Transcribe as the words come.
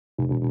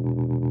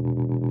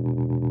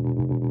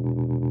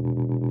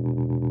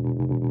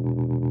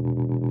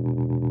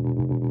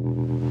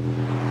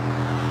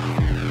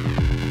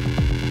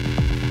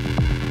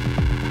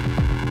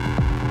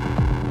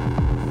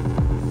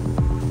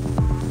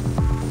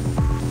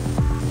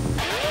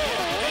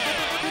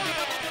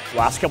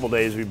Last couple of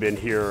days we've been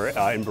here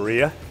in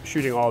Berea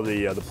shooting all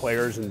the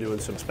players and doing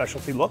some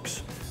specialty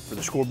looks for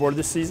the scoreboard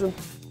this season.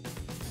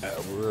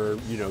 We're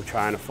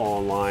trying to fall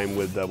in line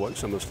with what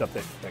some of the stuff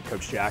that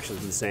Coach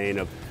Jackson's been saying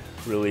of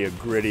really a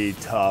gritty,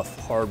 tough,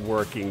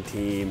 hard-working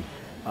team,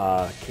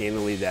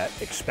 candidly that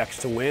expects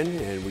to win,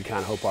 and we kind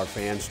of hope our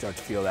fans start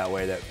to feel that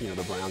way, that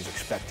the Browns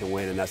expect to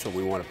win, and that's what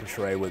we want to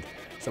portray with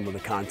some of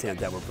the content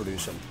that we're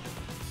producing.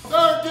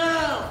 Third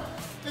down!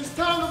 It's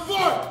time to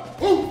fight!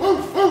 Hoo, hoo,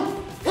 hoo!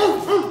 Hoo,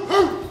 hoo,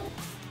 hoo!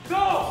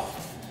 Go!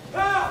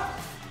 Pow!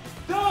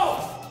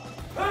 Go!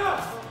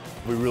 Pow!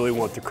 We really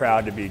want the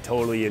crowd to be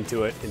totally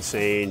into it,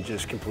 insane,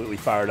 just completely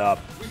fired up.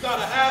 We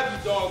gotta have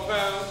you, dog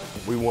pound.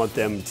 We want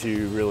them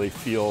to really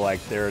feel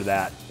like they're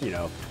that,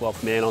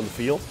 12th man on the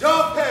field.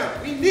 Dog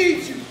pound, we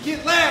need you.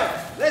 Get loud.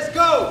 Let's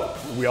go.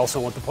 We also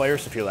want the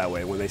players to feel that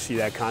way. When they see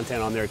that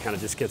content on there, it kind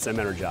of just gets them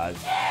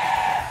energized.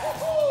 Yeah!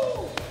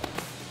 Woo-hoo!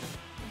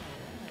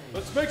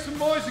 Let's make some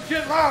noise and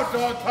get loud,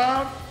 dog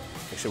pound.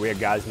 So we had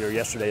guys in there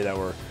yesterday that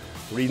were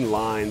reading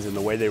lines, and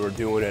the way they were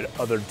doing it,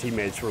 other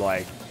teammates were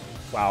like,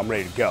 wow, I'm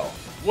ready to go.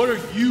 What are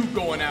you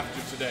going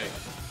after today?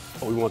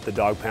 We want the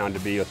dog pound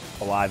to be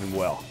alive and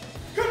well.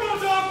 Come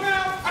on, dog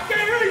pound. I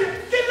can't hear you.